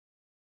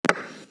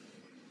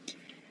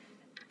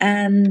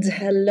And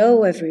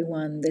hello,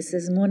 everyone. This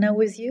is Mona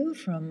with you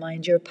from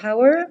Mind Your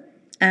Power.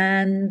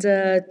 And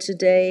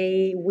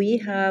today we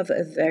have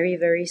a very,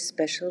 very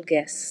special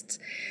guest.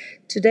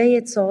 Today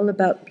it's all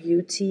about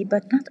beauty,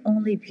 but not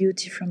only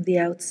beauty from the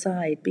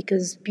outside,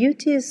 because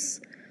beauty is,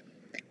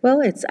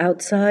 well, it's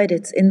outside,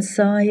 it's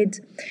inside.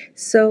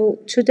 So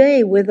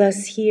today with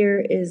us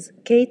here is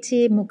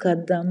Katie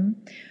Mukaddam,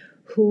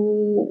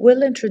 who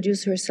will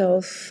introduce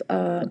herself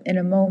in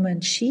a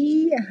moment.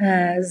 She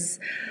has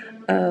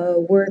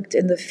worked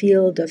in the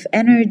field of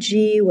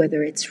energy,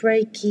 whether it's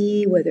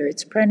Reiki, whether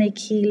it's pranic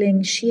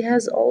healing. She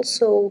has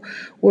also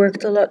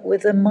worked a lot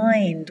with the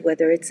mind,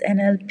 whether it's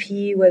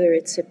NLP, whether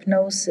it's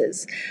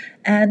hypnosis.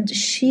 And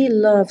she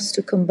loves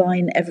to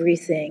combine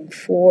everything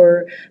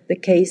for the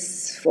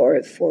case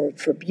for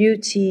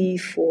beauty,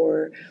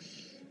 for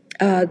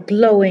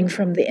glowing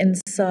from the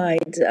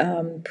inside,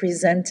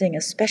 presenting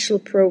a special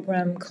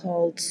program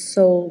called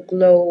Soul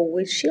Glow,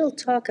 which she'll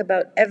talk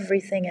about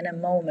everything in a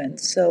moment.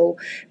 So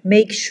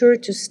make sure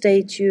to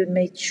stay tuned,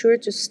 make sure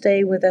to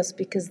stay with us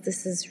because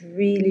this is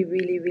really,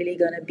 really, really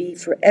going to be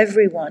for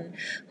everyone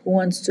who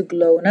wants to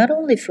glow, not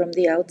only from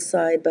the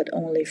outside, but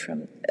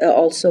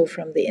also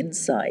from the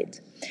inside.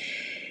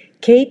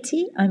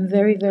 Katie, I'm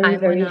very, very, Hi,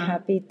 very Mona.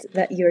 happy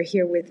that you're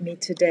here with me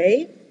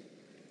today.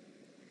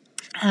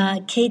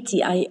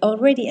 Katie, I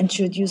already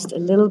introduced a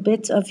little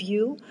bit of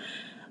you,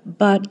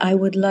 but I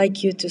would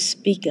like you to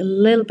speak a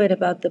little bit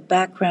about the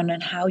background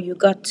and how you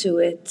got to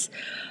it.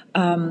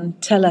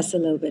 Tell us a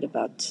little bit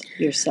about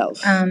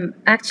yourself.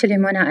 Actually,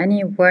 Mona,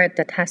 any work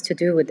that has to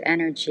do with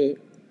energy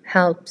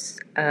helps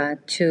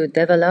to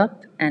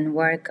develop and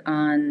work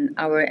on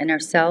our inner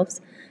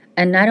selves.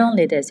 And not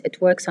only this,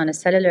 it works on a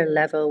cellular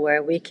level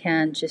where we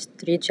can just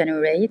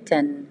regenerate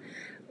and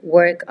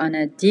work on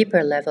a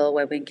deeper level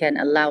where we can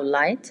allow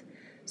light.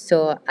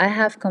 So I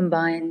have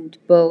combined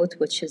both,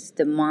 which is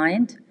the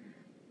mind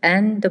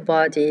and the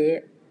body,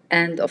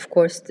 and of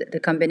course the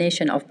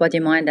combination of body,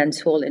 mind, and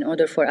soul in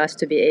order for us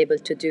to be able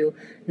to do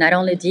not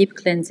only deep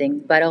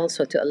cleansing but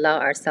also to allow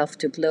ourselves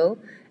to glow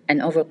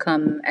and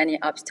overcome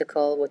any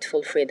obstacle with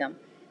full freedom.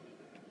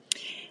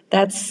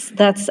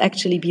 That's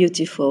actually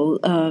beautiful.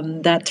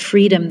 That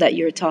freedom that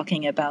you're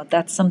talking about,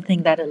 that's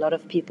something that a lot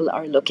of people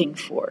are looking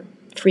for.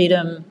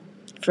 Freedom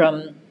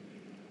from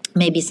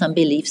maybe some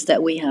beliefs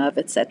that we have,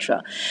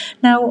 etc.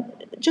 Now,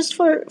 just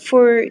for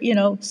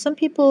some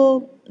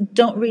people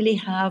don't really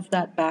have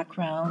that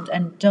background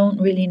and don't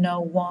really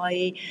know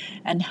why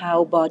and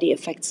how body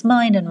affects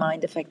mind and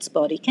mind affects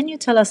body. Can you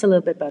tell us a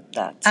little bit about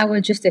that? I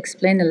will just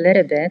explain a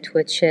little bit,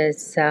 which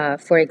is,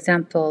 for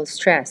example,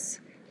 stress.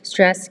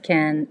 Stress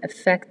can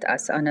affect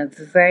us on a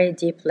very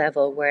deep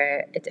level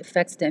where it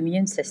affects the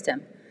immune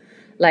system.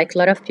 Like a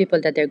lot of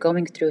people that they're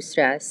going through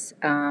stress,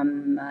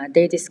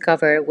 they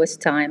discover with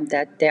time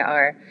that they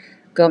are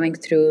going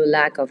through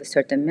lack of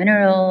certain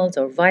minerals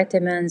or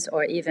vitamins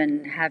or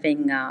even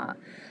having a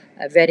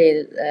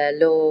very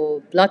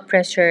low blood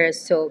pressure.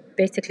 So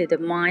basically the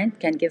mind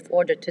can give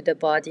order to the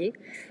body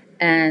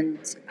and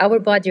our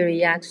body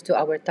reacts to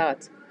our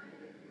thoughts.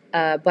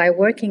 By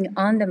working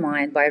on the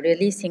mind, by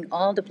releasing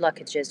all the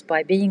blockages,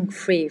 by being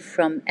free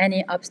from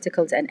any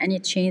obstacles and any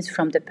chains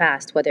from the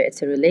past, whether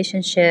it's a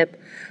relationship,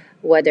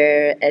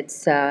 whether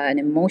it's an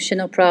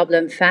emotional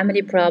problem,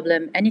 family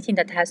problem, anything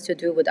that has to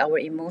do with our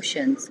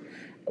emotions,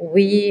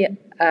 we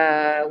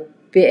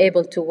be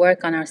able to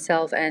work on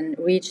ourselves and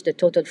reach the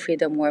total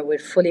freedom where we're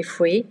fully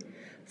free,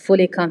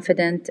 fully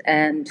confident,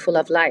 and full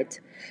of light.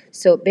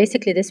 So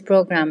basically, this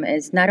program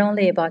is not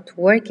only about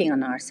working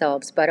on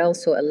ourselves, but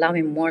also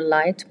allowing more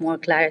light, more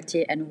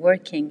clarity, and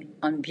working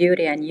on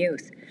beauty and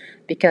youth.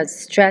 Because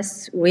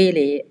stress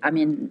really, I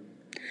mean,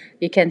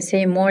 you can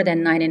say more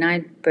than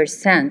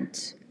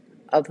 99%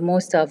 of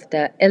most of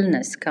the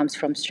illness comes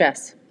from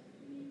stress.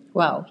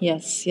 Wow.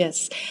 Yes.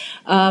 Yes.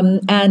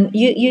 And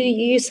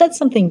you said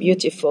something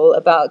beautiful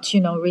about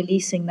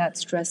releasing that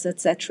stress,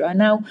 etc.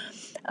 Now,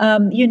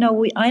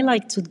 I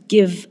like to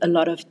give a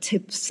lot of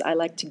tips. I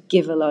like to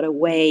give a lot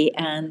away,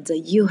 and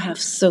you have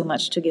so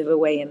much to give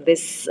away in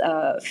this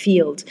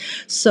field.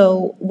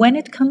 So when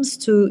it comes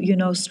to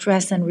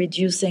stress and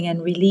reducing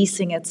and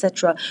releasing,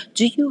 etc.,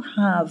 do you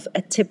have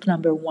a tip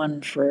number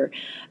one for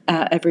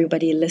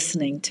everybody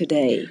listening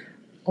today?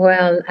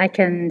 Well, I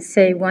can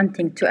say one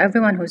thing to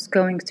everyone who's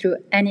going through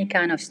any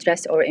kind of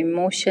stress or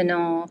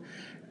emotional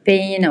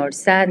pain or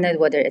sadness,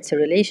 whether it's a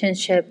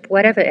relationship,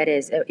 whatever it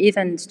is, or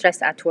even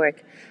stress at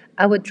work.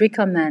 I would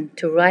recommend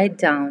to write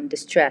down the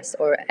stress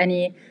or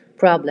any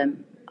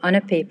problem on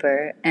a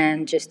paper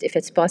and just, if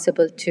it's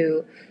possible,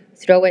 to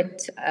throw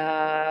it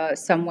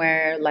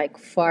somewhere like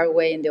far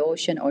away in the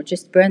ocean or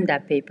just burn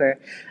that paper.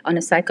 On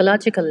a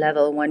psychological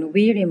level, when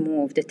we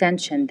remove the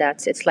tension,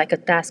 that's it's like a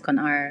task on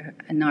our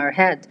in our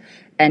head,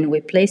 and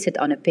we place it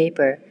on a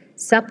paper.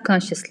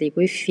 Subconsciously,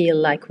 we feel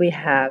like we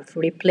have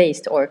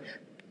replaced or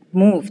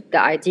moved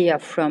the idea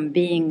from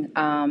being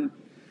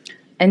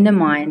in the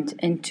mind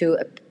into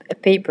a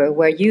paper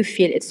where you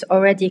feel it's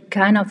already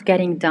kind of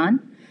getting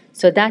done.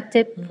 So that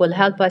tip will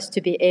help us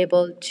to be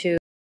able to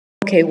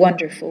Okay,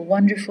 wonderful,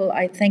 wonderful.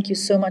 I thank you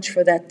so much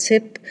for that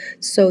tip.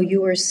 So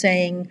you were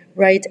saying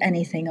write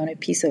anything on a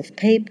piece of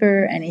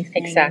paper,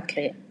 anything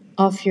Exactly.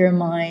 off your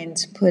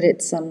mind, put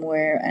it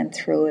somewhere and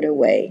throw it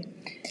away.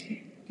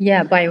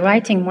 Yeah, by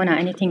writing, Mona,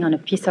 anything on a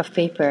piece of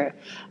paper,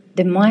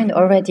 the mind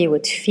already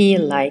would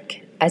feel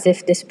like as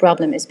if this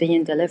problem is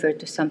being delivered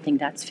to something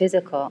that's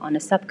physical on a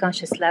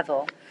subconscious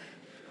level.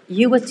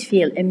 You would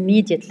feel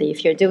immediately,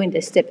 if you're doing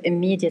this step,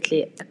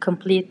 immediately a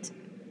complete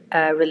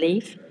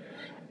relief,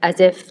 as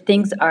if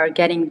things are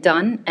getting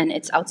done and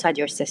it's outside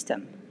your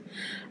system.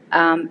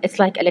 It's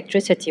like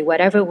electricity.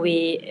 Whatever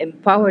we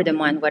empower the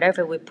mind,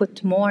 whatever we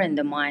put more in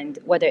the mind,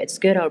 whether it's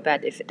good or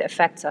bad, if it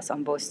affects us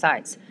on both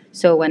sides.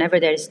 So whenever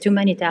there's too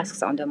many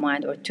tasks on the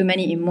mind or too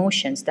many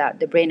emotions that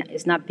the brain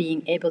is not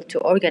being able to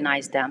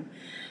organize them,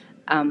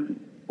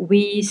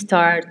 we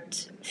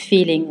start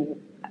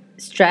feeling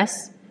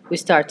stress. We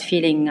start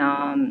feeling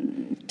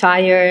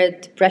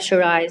tired,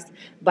 pressurized.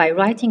 By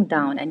writing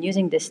down and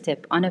using this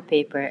tip on a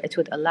paper, it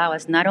would allow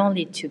us not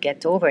only to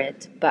get over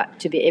it, but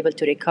to be able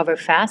to recover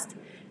fast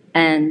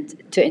and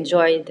to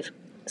enjoy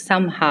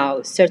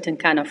somehow certain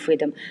kind of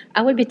freedom.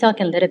 I will be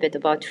talking a little bit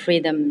about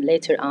freedom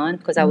later on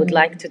because I would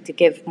like to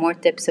give more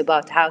tips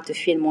about how to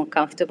feel more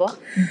comfortable.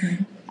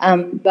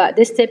 But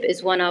this tip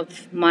is one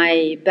of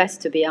my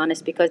best, to be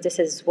honest, because this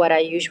is what I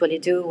usually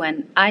do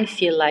when I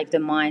feel like the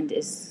mind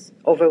is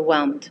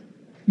overwhelmed.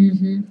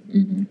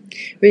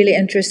 Really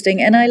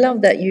interesting, and I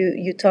love that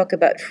you talk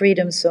about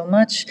freedom so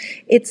much.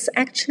 It's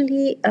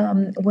actually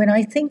when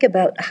I think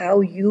about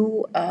how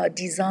you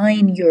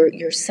design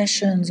your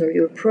sessions or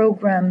your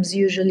programs,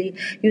 usually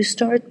you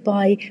start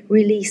by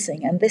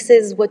releasing, and this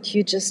is what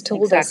you just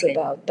told us Exactly.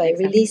 about, by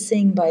Exactly.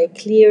 releasing, by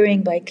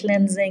clearing, by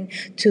cleansing,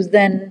 to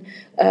then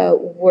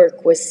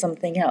work with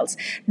something else.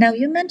 Now,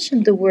 you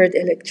mentioned the word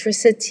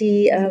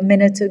electricity a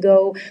minute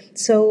ago.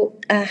 So,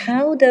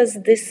 how does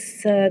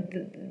this,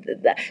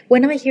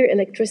 when I hear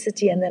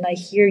electricity and then I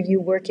hear you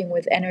working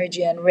with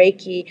energy and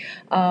Reiki,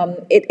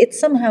 it's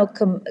somehow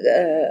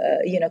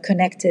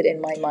connected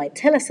in my mind.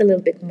 Tell us a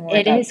little bit more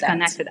It about is that.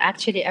 connected.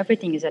 Actually,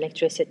 everything is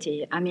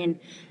electricity. I mean,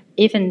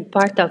 even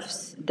part of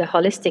the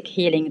holistic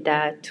healing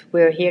that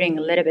we're hearing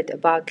a little bit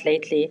about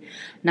lately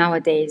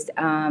nowadays,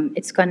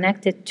 it's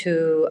connected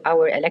to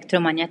our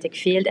electromagnetic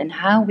field and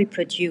how we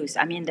produce.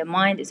 I mean, the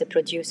mind is a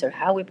producer,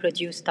 how we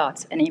produce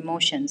thoughts and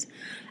emotions.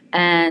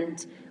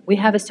 And we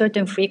have a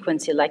certain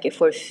frequency, like if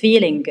we're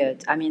feeling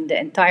good, I mean, the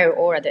entire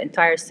aura, the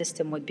entire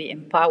system would be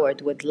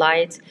empowered with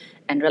light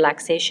and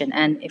relaxation.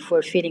 And if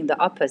we're feeling the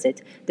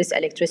opposite, this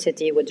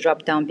electricity would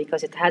drop down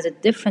because it has a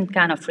different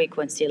kind of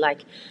frequency.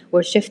 Like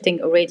we're shifting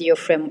a radio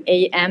from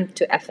AM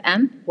to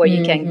FM, where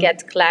you can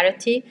get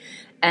clarity.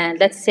 And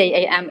let's say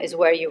AM is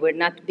where you were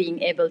not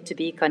being able to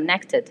be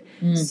connected.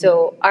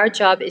 So our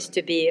job is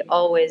to be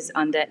always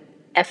on the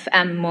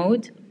FM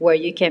mode, where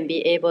you can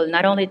be able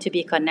not only to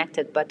be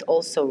connected, but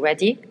also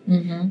ready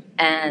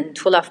and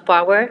full of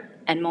power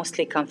and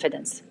mostly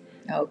confidence.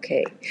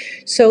 Okay.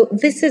 So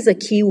this is a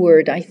key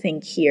word, I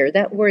think, here,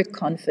 that word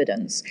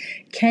confidence.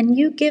 Can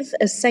you give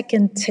a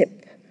second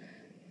tip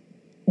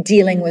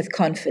dealing with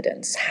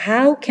confidence?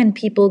 How can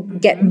people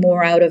get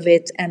more out of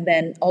it and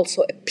then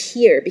also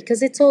appear?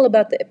 Because it's all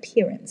about the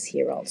appearance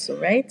here, also,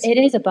 right? It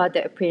is about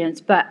the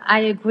appearance, but I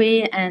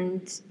agree.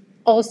 And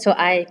also,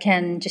 I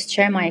can just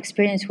share my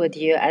experience with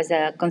you as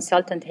a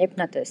consultant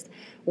hypnotist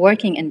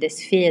working in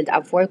this field.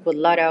 I've worked with a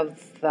lot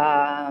of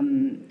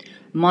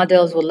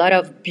models, with a lot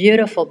of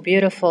beautiful,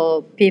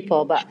 beautiful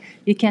people, but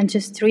you can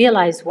just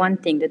realize one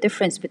thing: the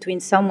difference between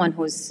someone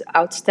who's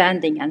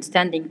outstanding and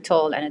standing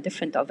tall and a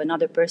different of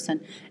another person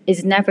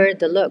is never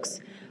the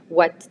looks.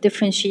 What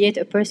differentiates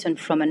a person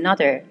from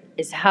another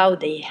is how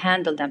they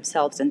handle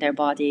themselves in their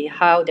body,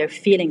 how they're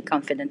feeling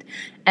confident.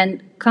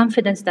 And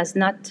confidence does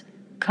not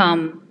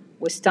come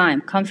with time.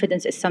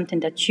 Confidence is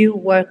something that you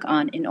work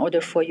on in order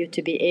for you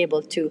to be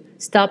able to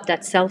stop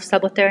that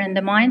self-saboteur in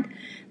the mind,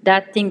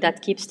 that thing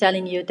that keeps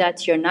telling you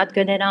that you're not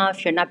good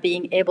enough, you're not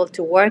being able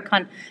to work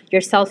on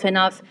yourself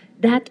enough,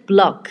 that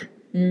block.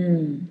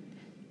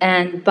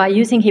 And by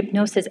using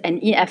hypnosis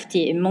and EFT,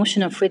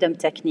 emotional freedom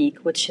technique,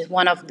 which is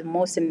one of the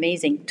most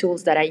amazing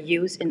tools that I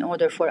use in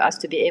order for us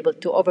to be able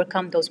to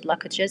overcome those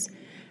blockages,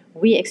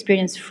 we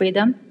experience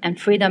freedom.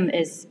 And freedom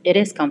is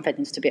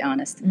confidence, to be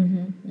honest.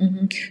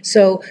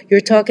 So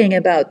you're talking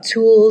about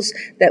tools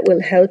that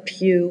will help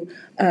you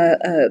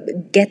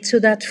get to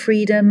that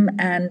freedom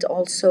and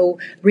also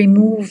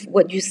remove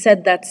what you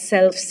said, that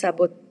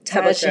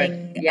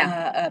self-sabotaging,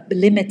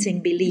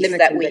 limiting belief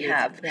that we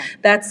have. Yeah.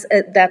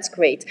 That's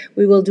great.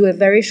 We will do a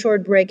very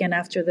short break, and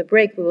after the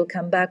break, we will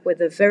come back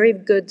with a very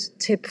good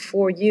tip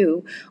for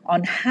you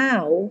on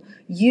how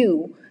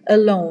you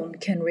alone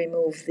can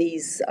remove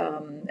these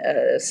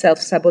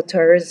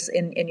self-saboteurs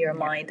in your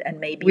mind, and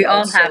maybe We all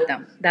also have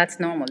them. That's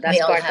normal. That's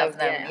we all part have of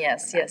them.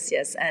 Yes,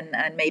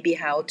 and maybe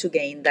how to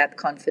gain that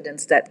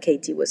confidence that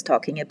Katie was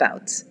talking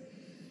about.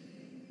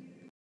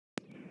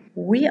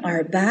 We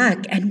are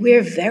back and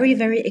we're very,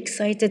 very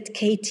excited,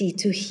 Katie,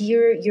 to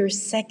hear your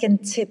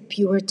second tip.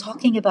 You were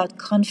talking about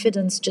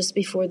confidence just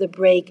before the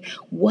break.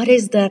 What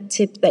is that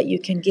tip that you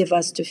can give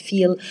us to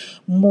feel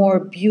more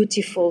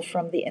beautiful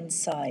from the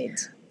inside?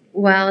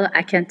 Well,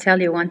 I can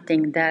tell you one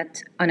thing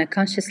that on a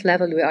conscious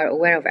level, we are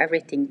aware of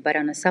everything, but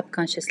on a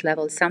subconscious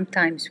level,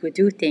 sometimes we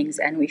do things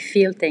and we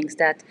feel things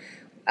that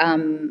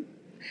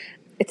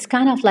it's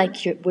kind of like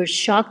we're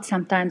shocked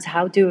sometimes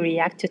how do we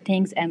react to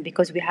things, and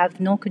because we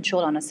have no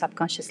control on a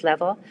subconscious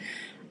level,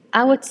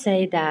 I would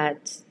say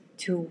that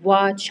to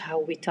watch how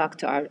we talk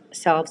to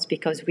ourselves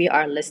because we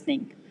are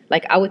listening.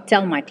 Like I would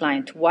tell my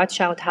client, watch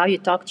out how you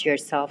talk to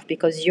yourself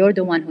because you're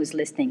the one who's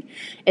listening.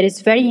 It is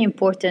very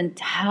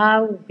important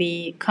how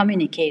we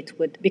communicate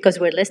with because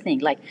we're listening.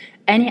 Like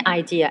any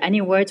idea,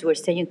 any words we're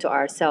saying to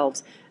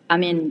ourselves. I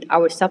mean,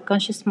 our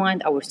subconscious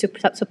mind, our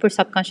super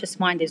subconscious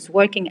mind is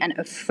working and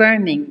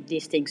affirming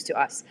these things to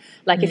us.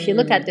 Like if you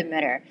look at the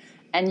mirror,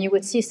 and you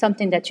would see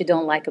something that you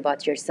don't like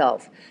about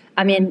yourself.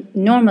 I mean,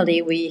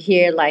 normally we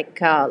hear like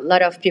a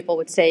lot of people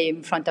would say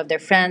in front of their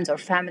friends or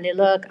family,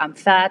 look, I'm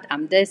fat,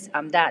 I'm this,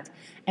 I'm that.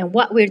 And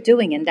what we're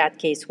doing in that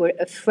case, we're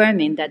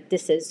affirming that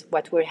this is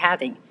what we're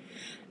having.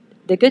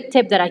 The good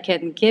tip that I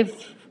can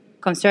give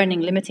concerning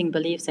limiting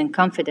beliefs and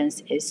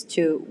confidence is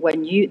to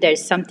when you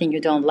there's something you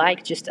don't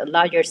like, just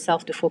allow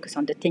yourself to focus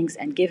on the things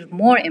and give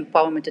more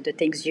empowerment to the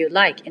things you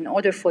like in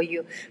order for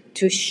you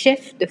to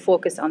shift the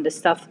focus on the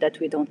stuff that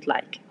we don't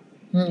like.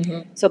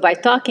 So by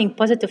talking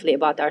positively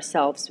about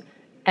ourselves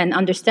and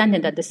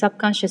understanding that the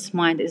subconscious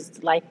mind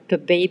is like a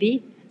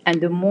baby, and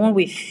the more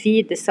we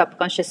feed the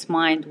subconscious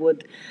mind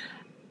with,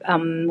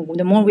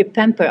 the more we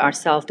pamper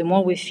ourselves, the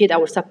more we feed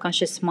our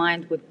subconscious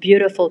mind with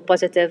beautiful,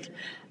 positive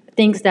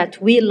things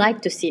that we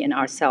like to see in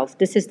ourselves.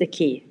 This is the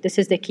key. This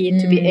is the key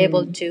to be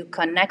able to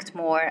connect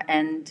more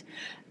and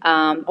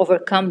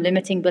overcome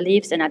limiting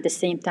beliefs and at the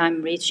same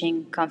time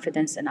reaching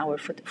confidence in our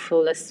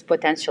fullest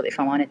potential, if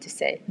I wanted to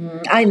say.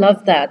 I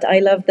love that. I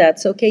love that.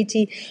 So,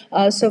 Katie,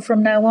 so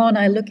from now on,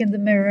 I look in the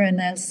mirror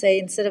and I'll say,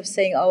 instead of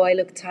saying, "Oh, I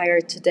look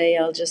tired today,"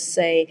 I'll just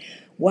say,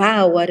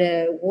 "Wow, what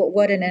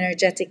an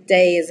energetic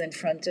day is in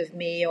front of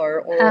me."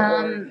 Or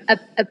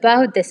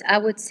About this, I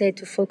would say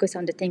to focus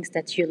on the things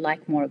that you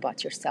like more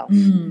about yourself.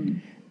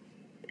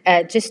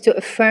 Just to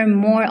affirm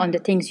more on the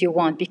things you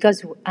want,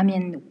 because I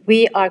mean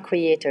we are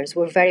creators,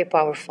 we're very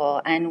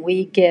powerful, and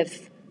we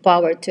give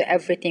power to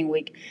everything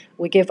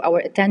we give our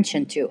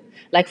attention to.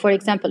 Like for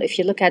example, if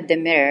you look at the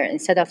mirror,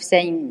 instead of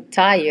saying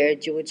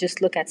tired, you would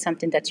just look at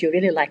something that you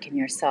really like in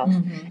yourself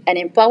and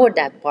empower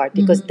that part,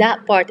 because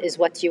that part is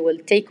what you will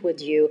take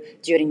with you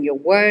during your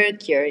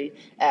work, your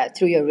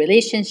through your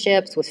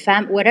relationships with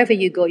wherever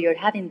you go,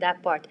 you're having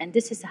that part. And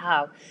this is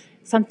how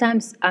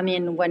sometimes, I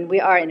mean, when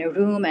we are in a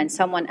room and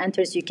someone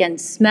enters, you can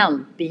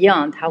smell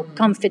beyond how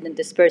confident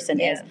this person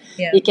is.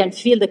 Yeah. You can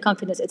feel the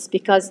confidence. It's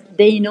because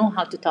they know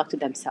how to talk to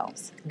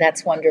themselves.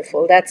 That's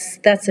wonderful.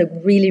 That's a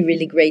really,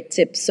 really great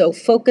tip. So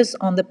focus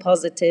on the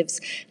positives,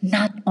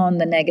 not on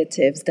the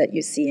negatives that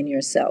you see in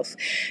yourself.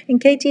 And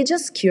Katie,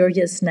 just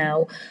curious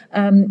now,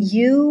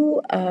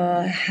 you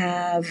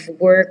have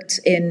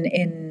worked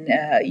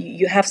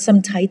you have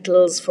some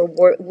titles for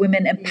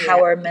women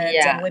empowerment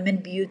and women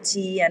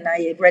beauty, and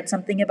I read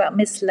something about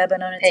Miss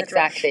Lebanon, etc.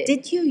 Exactly.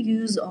 Did you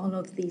use all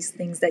of these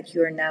things that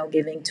you're now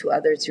giving to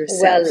others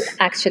yourself? Well,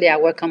 actually, I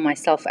work on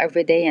myself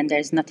every day, and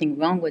there's nothing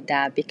wrong with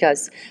that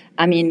because,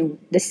 I mean,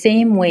 the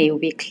same way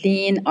we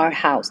clean our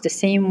house, the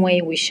same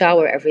way we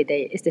shower every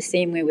day, is the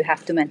same way we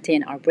have to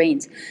maintain our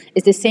brains.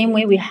 It's the same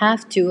way we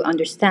have to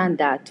understand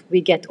that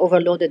we get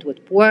overloaded with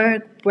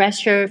work,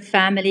 pressure,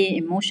 family,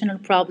 emotional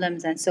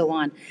problems, and so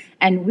on.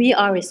 And we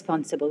are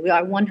responsible. We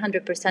are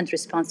 100%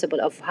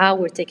 responsible of how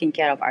we're taking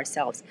care of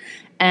ourselves.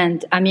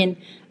 And I mean,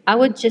 I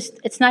would just,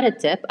 it's not a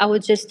tip, I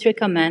would just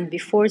recommend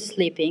before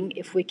sleeping,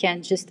 if we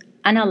can just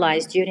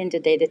analyze during the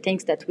day the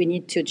things that we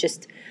need to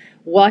just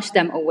wash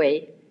them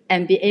away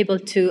and be able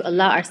to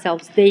allow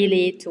ourselves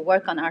daily to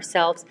work on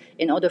ourselves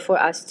in order for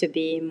us to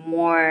be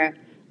more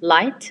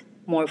light,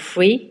 more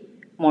free,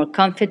 more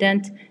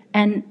confident.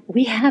 And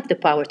we have the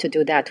power to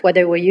do that,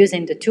 whether we're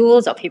using the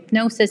tools of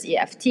hypnosis,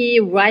 EFT,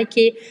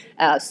 Reiki.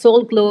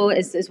 Soul Glow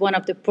is one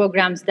of the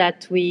programs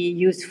that we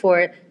use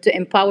to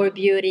empower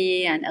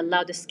beauty and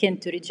allow the skin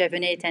to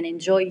rejuvenate and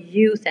enjoy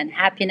youth and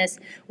happiness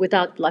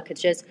without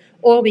blockages.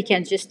 Or we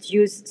can just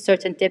use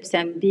certain tips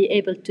and be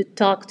able to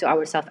talk to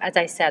ourselves. As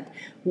I said,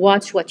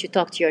 watch what you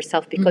talk to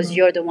yourself because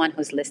you're the one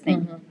who's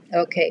listening.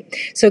 Okay.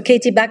 So,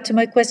 Katie, back to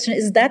my question.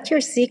 Is that your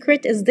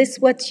secret? Is this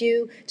what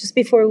you, just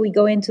before we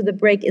go into the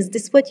break, is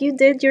this what you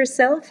did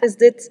yourself? Is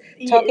this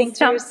talking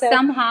to yourself?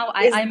 Somehow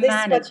I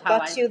manage what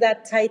got you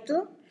that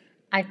title?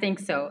 I think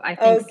so. I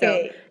think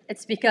Okay. so.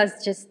 It's because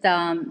just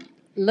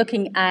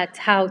looking at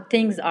how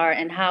things are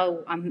and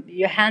how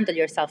you handle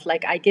yourself.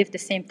 Like I give the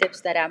same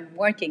tips that I'm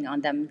working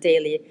on them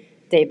daily,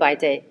 day by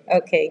day.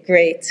 Okay,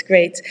 great,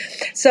 great.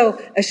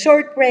 So a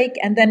short break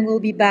and then we'll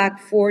be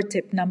back for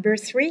tip number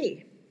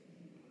 3.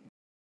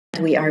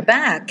 we are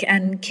back.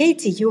 And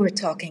Katie, you were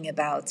talking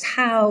about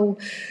how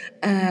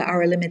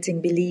our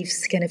limiting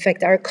beliefs can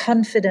affect our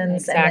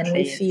confidence, and then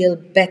we Exactly. feel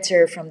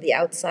better from the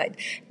outside.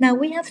 Now,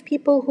 we have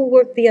people who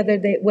work the other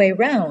way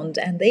around,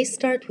 and they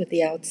start with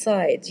the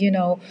outside. You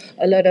know,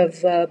 a lot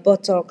of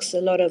Botox,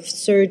 a lot of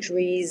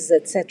surgeries,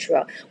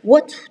 etc.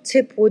 What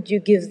tip would you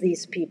give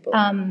these people?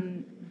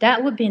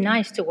 That would be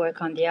nice to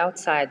work on the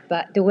outside,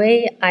 but the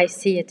way I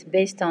see it,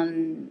 based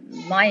on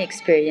my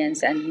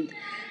experience and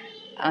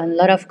a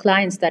lot of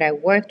clients that I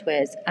worked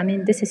with, I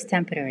mean, this is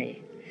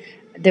temporary.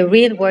 The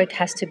real work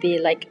has to be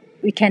like,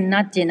 we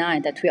cannot deny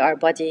that we are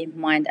body,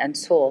 mind, and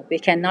soul. We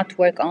cannot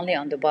work only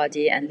on the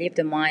body and leave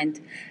the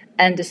mind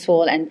and the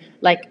soul. And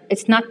like,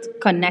 it's not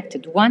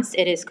connected. Once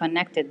it is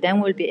connected,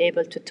 then we'll be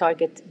able to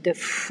target the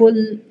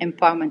full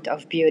empowerment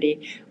of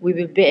beauty. We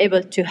will be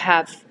able to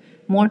have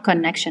more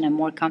connection and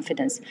more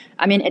confidence.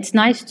 I mean, it's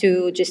nice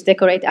to just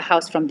decorate a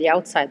house from the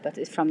outside,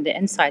 but from the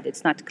inside,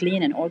 it's not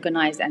clean and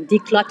organized and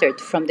decluttered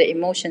from the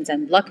emotions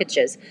and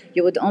blockages.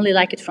 You would only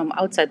like it from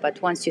outside, but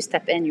once you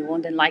step in, you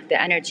wouldn't like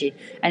the energy.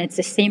 And it's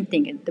the same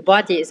thing. The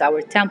body is our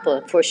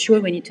temple. For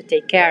sure, we need to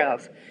take care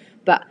of.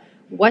 But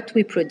what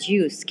we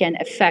produce can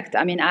affect.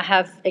 I mean, I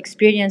have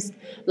experienced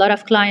a lot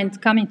of clients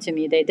coming to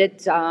me. They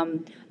did,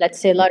 let's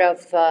say, a lot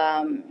of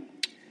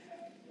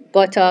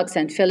Botox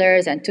and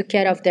fillers and took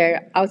care of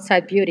their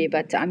outside beauty.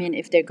 But I mean,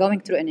 if they're going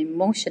through an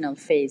emotional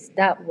phase,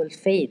 that will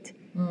fade.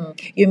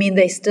 You mean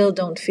they still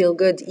don't feel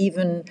good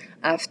even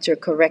after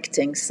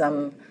correcting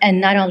some?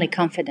 And not only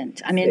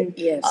confident. I mean,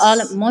 Yes.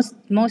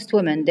 most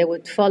women, they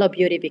would follow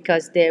beauty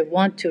because they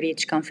want to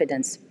reach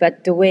confidence.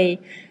 But the way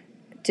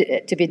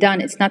to be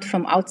done, it's not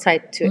from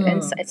outside to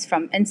inside, it's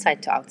from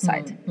inside to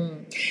outside.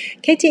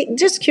 Katie,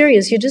 just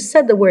curious, you just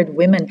said the word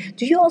women.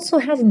 Do you also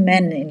have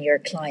men in your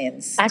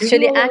clients? Do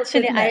you work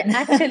with men?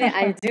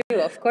 I do.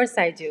 Of course,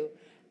 I do.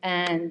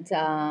 And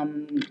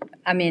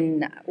I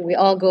mean, we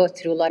all go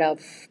through a lot of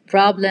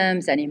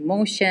problems and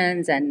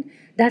emotions, and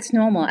that's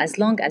normal. As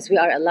long as we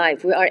are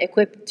alive, we are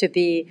equipped to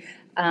be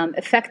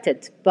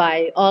affected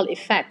by all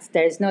effects.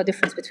 There is no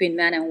difference between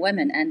men and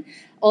women. And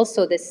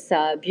also, this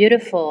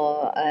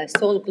beautiful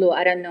Soul Glow.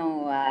 I don't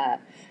know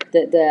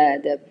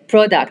the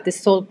product, the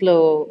Soul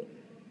Glow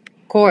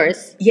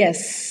course.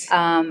 Yes.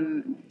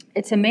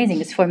 It's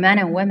amazing. It's for men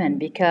and women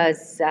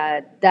because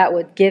that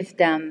would give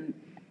them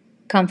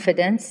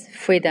confidence,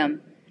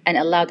 freedom, and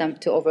allow them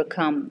to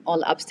overcome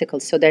all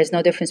obstacles. So there's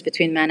no difference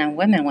between men and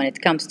women when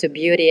it comes to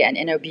beauty and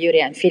inner beauty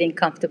and feeling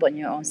comfortable in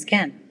your own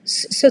skin.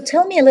 So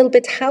tell me a little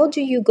bit. How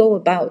do you go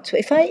about?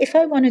 If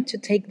I wanted to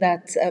take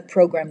that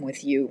program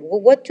with you,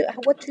 what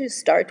do you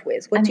start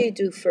with? What do you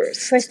do first?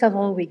 First of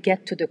all, we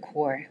get to the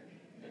core.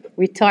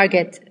 We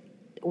target.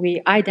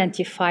 We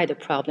identify the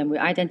problem. We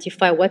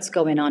identify what's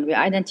going on. We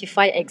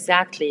identify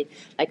exactly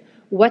like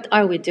what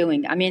are we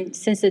doing. I mean,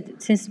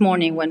 since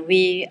morning when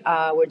we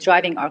were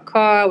driving our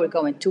car, we're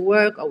going to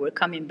work, or we're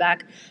coming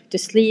back to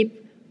sleep.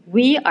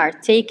 We are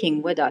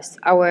taking with us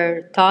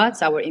our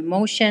thoughts, our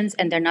emotions,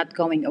 and they're not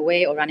going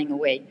away or running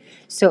away.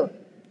 So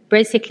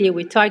basically,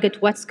 we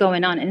target what's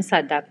going on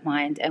inside that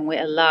mind, and we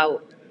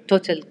allow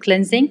total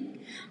cleansing.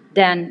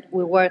 Then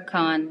we work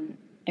on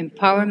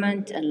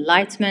empowerment,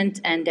 enlightenment,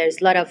 and there's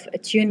a lot of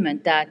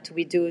attunement that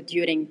we do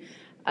during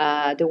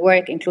the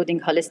work, including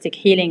holistic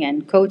healing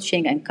and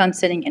coaching and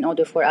counseling, in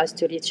order for us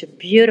to reach a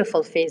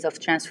beautiful phase of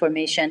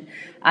transformation.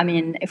 I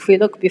mean, if we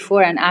look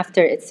before and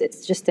after,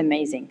 it's just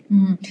amazing.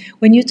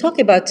 When you talk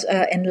about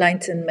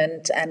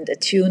enlightenment and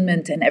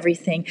attunement and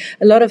everything,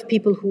 a lot of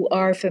people who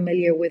are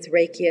familiar with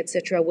Reiki,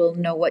 etc., will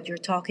know what you're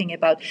talking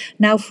about.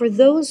 Now, for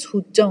those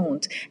who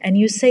don't, and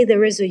you say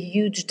there is a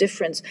huge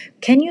difference,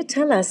 can you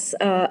tell us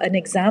an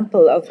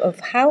example of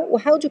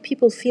how do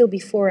people feel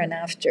before and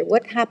after?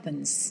 What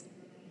happens?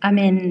 I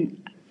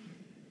mean,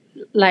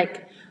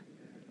 like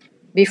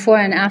before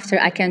and after,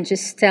 I can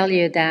just tell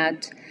you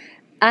that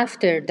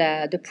after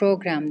the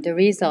program, the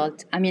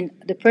result, I mean,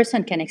 the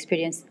person can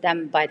experience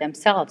them by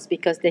themselves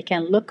because they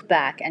can look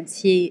back and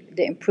see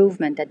the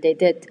improvement that they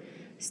did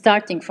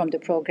starting from the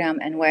program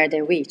and where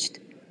they reached.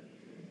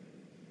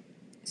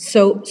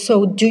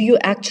 So do you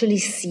actually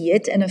see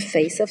it in a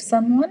face of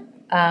someone?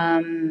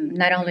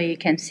 Not only you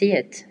can see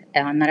it,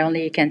 not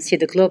only you can see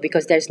the glow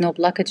because there's no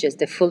blockages,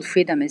 the full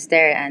freedom is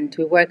there, and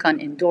we work on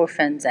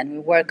endorphins and we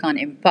work on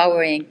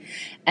empowering,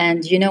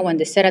 and you know when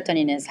the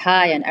serotonin is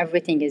high and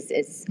everything is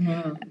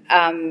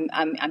I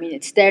mean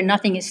it's there.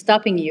 Nothing is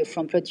stopping you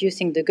from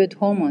producing the good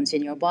hormones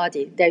in your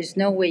body. There's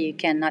no way you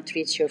cannot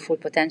reach your full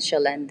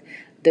potential and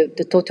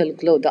the total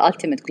glow, the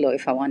ultimate glow,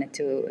 if I wanted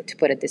to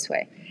put it this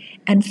way.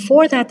 And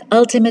for that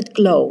ultimate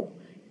glow,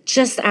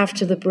 just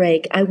after the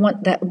break, I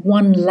want that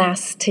one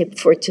last tip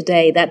for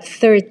today, that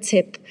third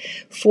tip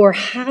for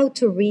how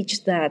to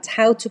reach that,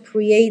 how to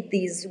create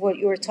these, what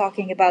you were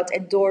talking about,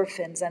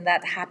 endorphins and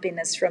that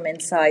happiness from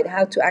inside,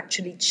 how to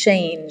actually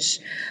change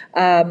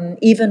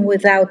even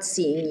without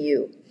seeing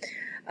you.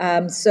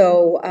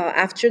 So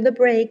after the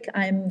break,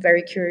 I'm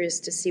very curious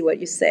to see what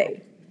you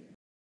say.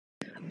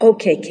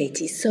 Okay,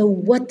 Katie. So,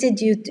 what did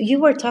you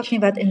were talking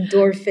about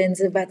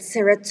endorphins, about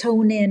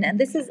serotonin, and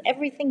this is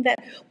everything that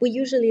we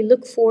usually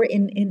look for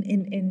in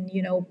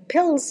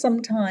pills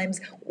sometimes.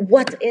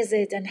 What is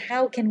it, and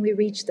how can we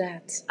reach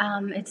that?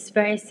 It's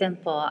very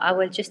simple. I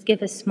will just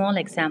give a small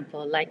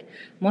example. Like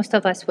most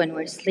of us, when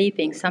we're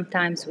sleeping,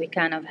 sometimes we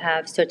kind of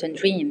have certain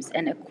dreams,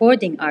 and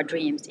according our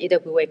dreams, either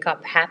we wake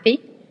up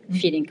happy,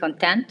 feeling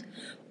content,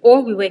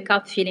 or we wake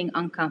up feeling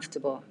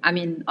uncomfortable. I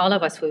mean, all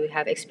of us will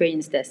have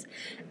experienced this,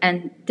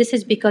 and this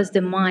is because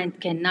the mind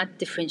cannot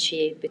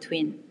differentiate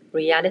between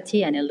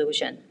reality and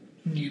illusion.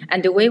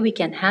 And the way we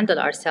can handle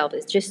ourselves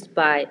is just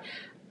by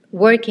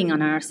working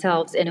on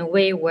ourselves in a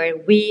way where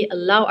we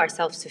allow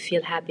ourselves to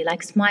feel happy,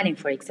 like smiling,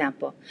 for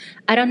example.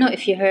 I don't know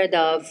if you heard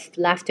of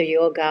laughter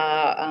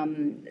yoga.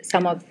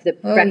 Some of the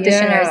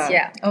practitioners,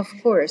 yeah. Of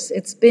course.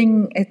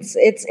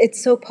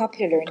 It's so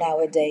popular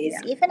nowadays.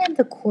 Yeah. Even in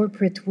the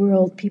corporate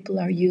world, people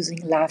are using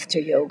laughter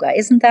yoga.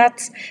 Isn't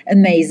that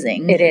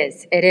amazing?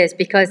 It is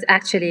because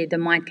actually the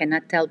mind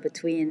cannot tell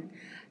between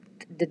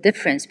the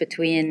difference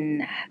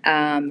between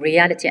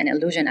reality and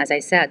illusion, as I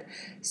said.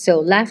 So,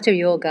 laughter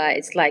yoga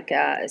is like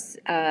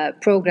a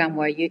program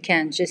where you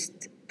can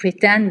just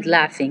pretend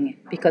laughing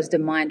because the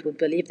mind would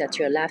believe that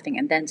you're laughing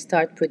and then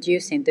start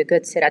producing the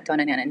good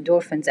serotonin and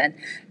endorphins and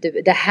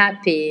the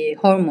happy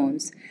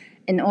hormones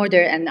in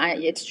order. And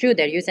it's true,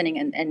 they're using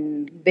it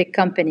in big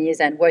companies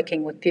and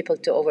working with people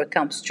to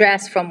overcome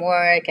stress from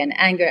work and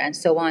anger and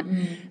so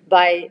on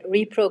by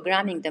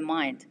reprogramming the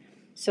mind.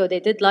 So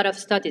they did a lot of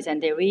studies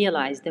and they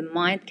realized the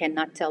mind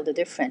cannot tell the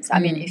difference. I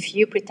mean, if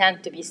you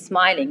pretend to be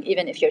smiling,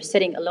 even if you're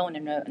sitting alone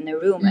in a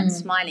room and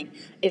smiling,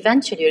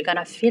 eventually you're going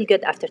to feel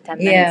good after 10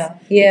 minutes.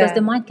 Yeah. Because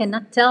the mind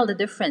cannot tell the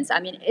difference. I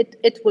mean,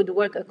 it would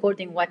work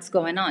according what's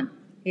going on.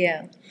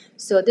 Yeah.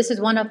 So this is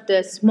one of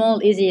the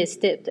small, easiest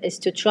steps is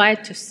to try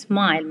to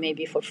smile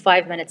maybe for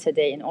 5 minutes a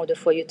day in order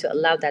for you to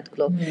allow that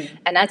glow.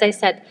 And as I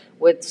said,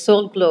 with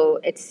Soul Glow,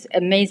 it's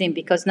amazing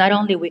because not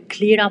only we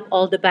clear up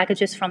all the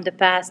baggages from the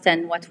past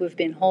and what we've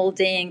been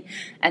holding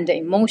and the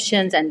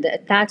emotions and the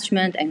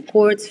attachment and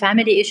cords,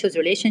 family issues,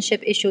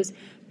 relationship issues,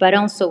 but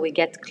also we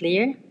get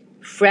clear,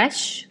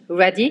 fresh,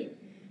 ready,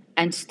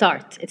 and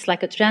start. It's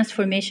like a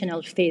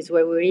transformational phase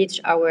where we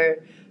reach our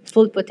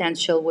full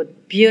potential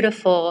with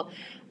beautiful,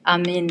 I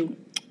mean,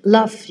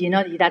 love,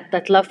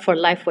 that love for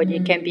life where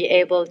you can be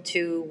able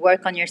to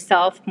work on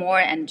yourself more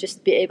and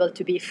just be able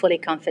to be fully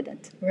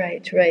confident.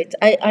 Right.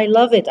 I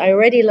love it. I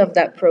already love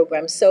that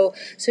program. So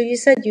you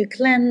said you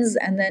cleanse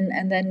and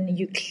then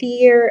you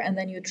clear and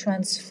then you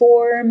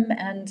transform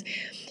and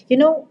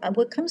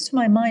what comes to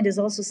my mind is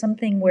also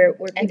something where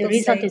And the people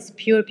result say is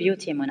pure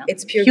beauty, Mona.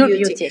 it's pure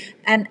beauty.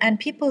 And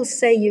people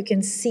say you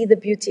can see the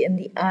beauty in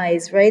the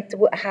eyes, right?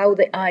 How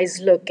the eyes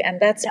look, and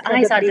that's The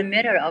eyes are the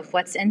mirror of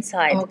what's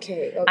inside.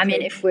 Okay. I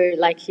mean, if we're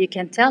like, you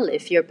can tell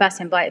if you're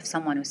passing by, if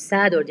someone is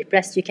sad or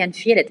depressed, you can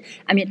feel it.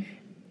 I mean,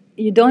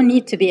 you don't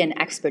need to be an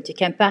expert. You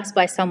can pass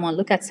by someone,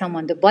 look at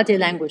someone, the body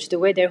language, the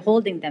way they're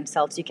holding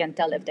themselves, you can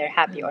tell if they're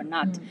happy or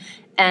not.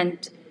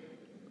 And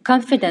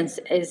confidence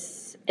is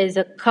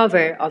a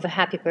cover of a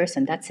happy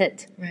person. That's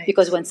it. Right.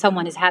 Because when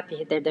someone is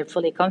happy, they're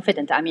fully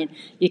confident. I mean,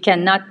 you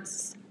cannot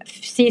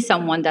see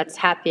someone that's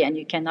happy and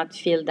you cannot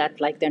feel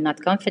that like they're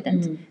not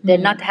confident. They're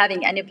not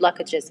having any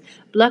blockages.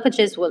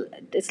 Blockages will,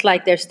 it's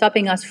like they're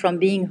stopping us from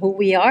being who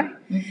we are.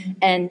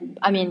 And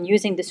I mean,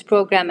 using this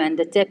program and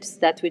the tips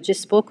that we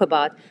just spoke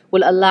about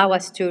will allow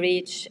us to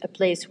reach a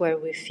place where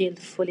we feel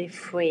fully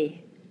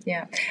free.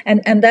 Yeah,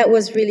 and that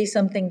was really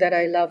something that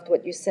I loved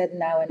what you said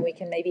now, and we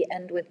can maybe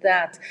end with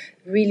that.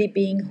 Really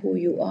being who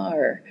you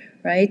are,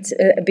 right?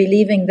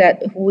 Believing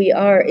that who we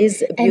are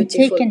is a beautiful and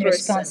taking person.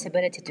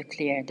 responsibility to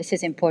clear. This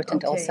is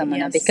important Okay, also,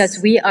 Mana, yes. because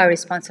we are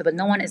responsible.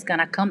 No one is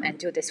gonna come and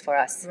do this for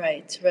us.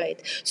 Right.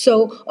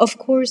 So, of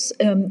course,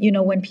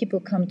 when people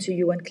come to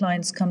you, when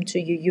clients come to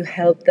you, you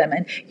help them.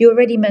 And you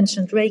already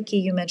mentioned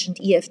Reiki, you mentioned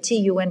EFT,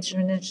 you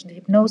mentioned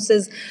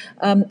hypnosis.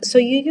 So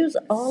you use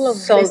all of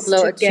Soul this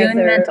Glow together.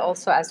 attunement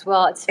also as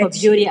well. It's for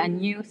beauty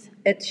and youth.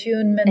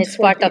 Attunement. It's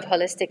part of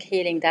holistic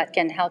healing that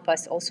can help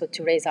us also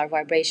to raise our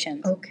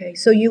vibrations. Okay,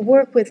 so you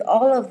work with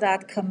all of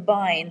that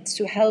combined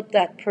to help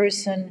that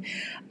person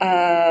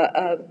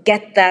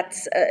get that,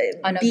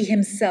 be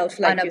himself,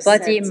 like on you a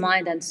body, said.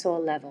 mind, and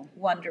soul level.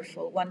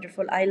 Wonderful.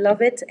 I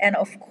love it. And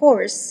of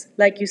course,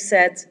 like you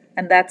said,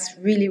 and that's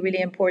really,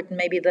 really important,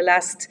 maybe the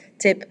last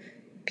tip,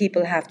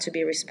 people have to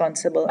be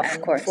responsible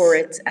for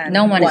it. And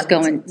no one is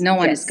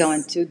Yes.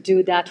 going to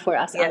do that for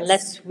us Yes.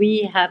 unless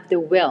we have the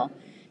will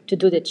to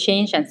do the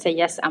change and say,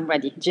 yes, I'm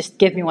ready. Just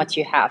give me what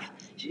you have.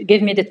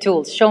 Give me the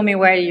tools. Show me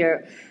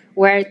where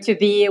to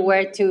be,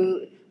 where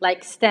to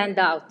like stand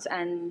out,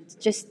 and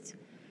just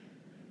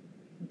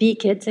be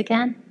kids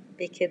again.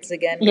 Be kids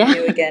again, Yeah. be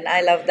you again.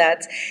 I love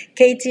that.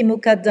 Katie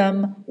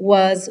Mukaddam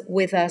was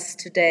with us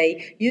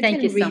today. Thank can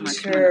you so reach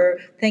much, her.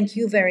 Thank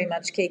you very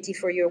much, Katie,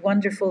 for your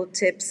wonderful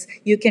tips.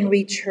 You can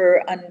reach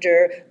her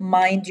under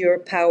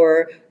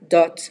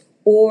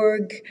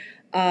mindyourpower.org.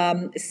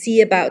 See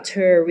about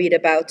her, read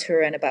about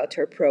her, and about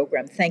her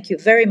program. Thank you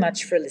very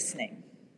much for listening.